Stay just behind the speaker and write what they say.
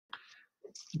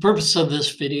The purpose of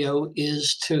this video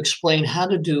is to explain how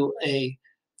to do a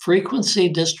frequency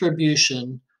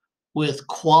distribution with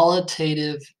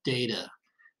qualitative data.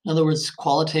 In other words,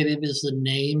 qualitative is the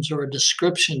names or a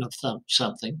description of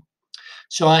something.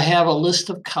 So I have a list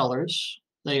of colors.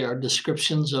 They are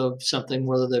descriptions of something,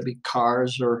 whether they be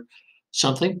cars or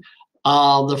something.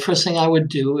 The first thing I would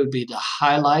do would be to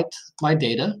highlight my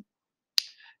data,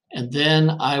 and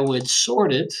then I would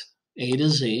sort it A to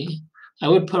Z. I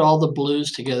would put all the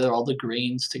blues together, all the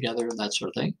greens together, and that sort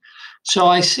of thing. So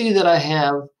I see that I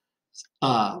have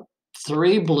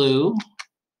 3 blue,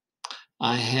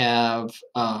 I have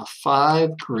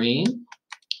 5 green,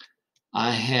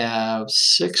 I have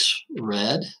 6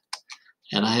 red,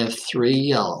 and I have 3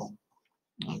 yellow.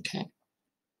 Okay.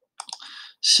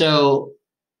 So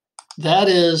that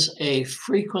is a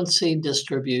frequency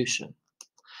distribution.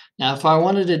 Now, if I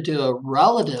wanted to do a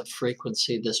relative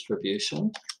frequency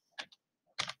distribution,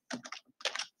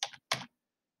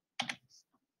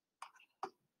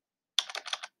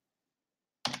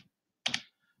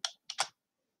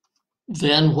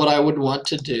 then what I would want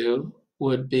to do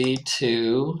would be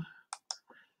to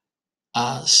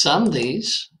sum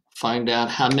these, find out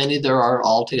how many there are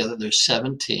altogether. There's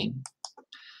 17.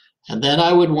 And then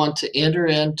I would want to enter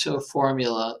into a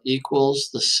formula equals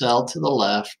the cell to the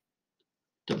left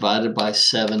divided by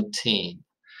 17.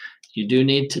 You do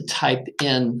need to type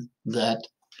in that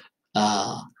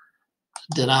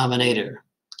denominator.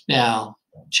 Now,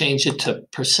 change it to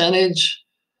percentage,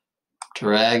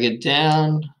 drag it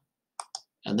down,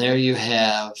 and there you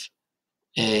have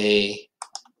a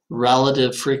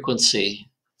relative frequency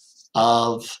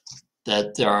of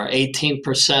that there are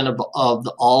 18% of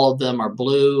all of them are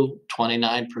blue,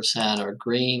 29% are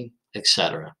green,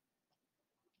 etc.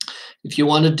 If you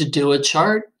wanted to do a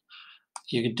chart,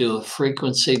 you could do a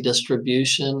frequency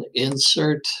distribution,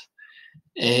 insert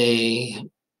a,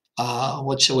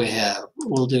 what should we have?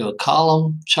 We'll do a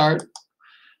column chart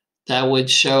that would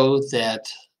show that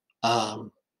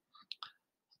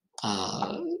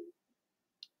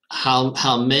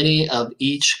how many of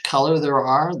each color there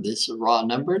are. These are raw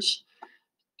numbers.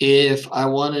 If I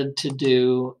wanted to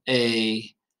do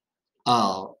a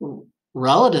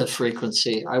relative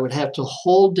frequency, I would have to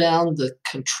hold down the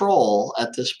control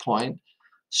at this point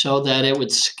so that it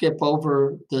would skip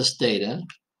over this data.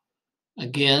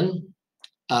 Again,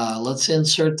 let's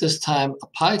insert this time a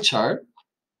pie chart,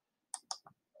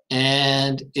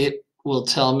 and it will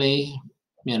tell me,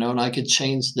 and I could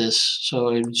change this so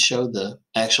it would show the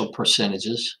actual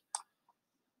percentages.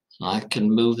 I can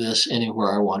move this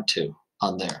anywhere I want to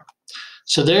on there.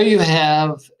 So there you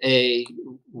have a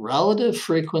relative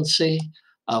frequency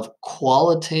of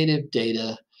qualitative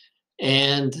data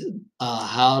and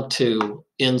how to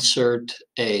insert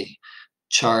a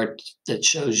chart that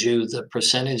shows you the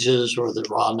percentages or the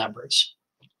raw numbers.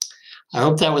 I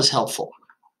hope that was helpful.